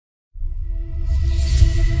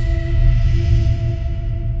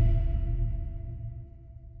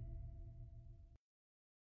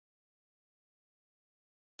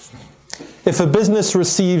If a business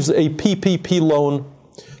receives a PPP loan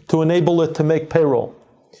to enable it to make payroll,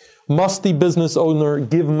 must the business owner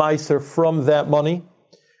give Meiser from that money?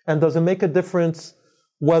 And does it make a difference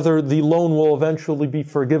whether the loan will eventually be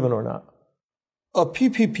forgiven or not? A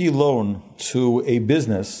PPP loan to a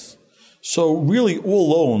business, so really all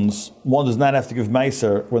loans, one does not have to give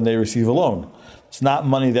Meiser when they receive a loan. It's not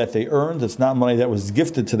money that they earned, it's not money that was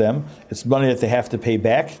gifted to them, it's money that they have to pay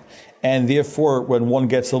back, and therefore when one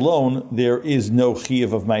gets a loan, there is no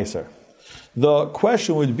chiyuv of Meiser. The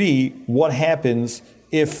question would be, what happens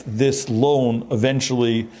if this loan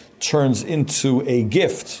eventually turns into a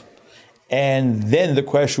gift? And then the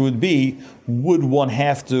question would be, would one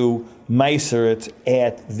have to Meiser it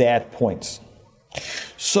at that point?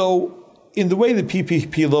 So, in the way the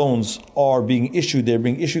PPP loans are being issued, they're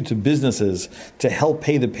being issued to businesses to help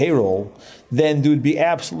pay the payroll, then there would be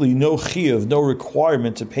absolutely no chiyuv, no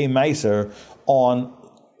requirement to pay Meiser on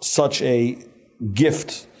such a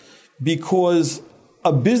gift, because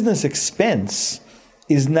a business expense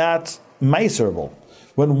is not Meiserable.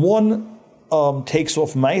 When one takes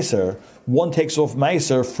off Meiser, one takes off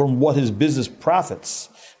Meiser from what his business profits,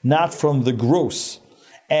 not from the gross.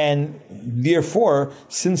 And therefore,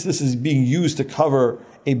 since this is being used to cover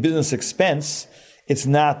a business expense, it's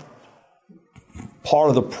not part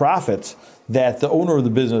of the profit that the owner of the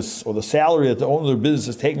business or the salary that the owner of the business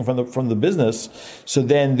is taking from the business. So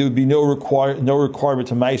then there would be no requirement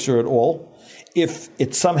to Meiser at all. If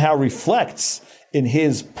it somehow reflects in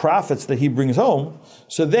his profits that he brings home,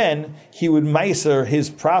 so then he would Meiser his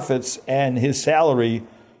profits and his salary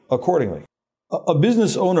accordingly. A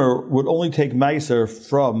business owner would only take Meiser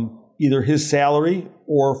from either his salary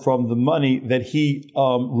or from the money that he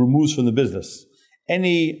removes from the business.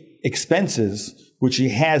 Any expenses which he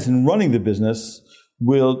has in running the business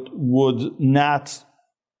would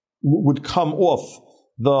come off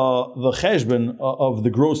the cheshbon of the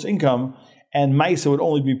gross income, and Meiser would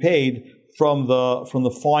only be paid from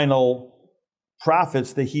the final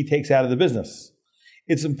profits that he takes out of the business.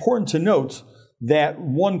 It's important to note that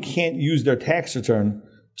one can't use their tax return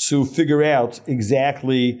to figure out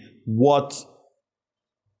exactly what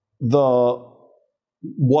the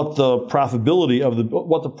profitability of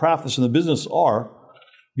what the profits in the business are,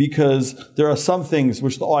 because there are some things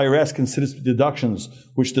which the IRS considers to be deductions,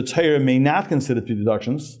 which the Torah may not consider to be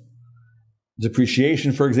deductions,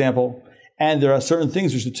 depreciation, for example, and there are certain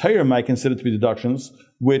things which the Torah might consider to be deductions,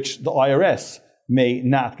 which the IRS may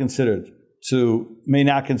not consider to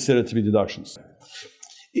be deductions.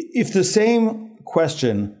 If the same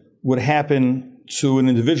question would happen to an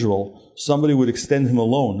individual, somebody would extend him a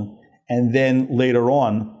loan, and then later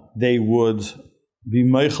on they would be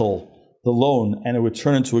meichel the loan, and it would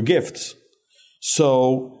turn into a gift.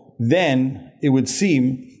 So then it would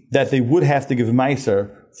seem that they would have to give Meiser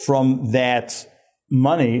from that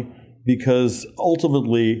money, because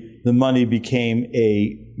ultimately the money became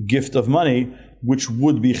a gift of money, which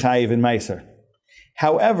would be chayiv in Meiser.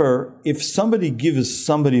 However, if somebody gives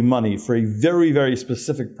somebody money for a very, very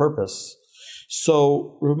specific purpose,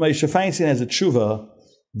 so Rav Moshe Feinstein has a tshuva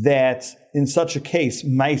that in such a case,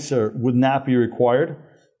 Meiser would not be required,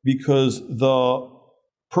 because the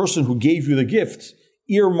person who gave you the gift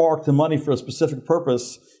earmarked the money for a specific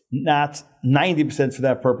purpose, not 90% for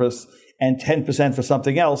that purpose and 10% for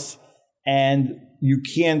something else, and you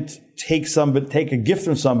can't take a gift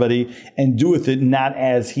from somebody and do with it not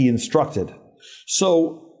as he instructed.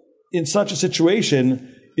 So in such a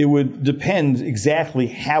situation, it would depend exactly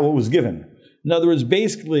how it was given. In other words,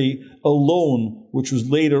 basically a loan which was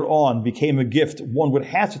later on became a gift, one would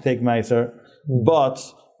have to take Meiser, but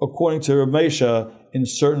according to Rav Moshe, in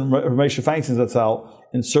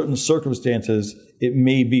certain circumstances, it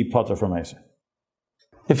may be patur from Meiser.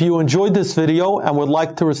 If you enjoyed this video and would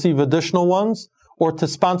like to receive additional ones or to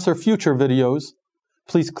sponsor future videos,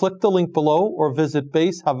 please click the link below or visit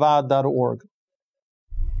basehavad.org.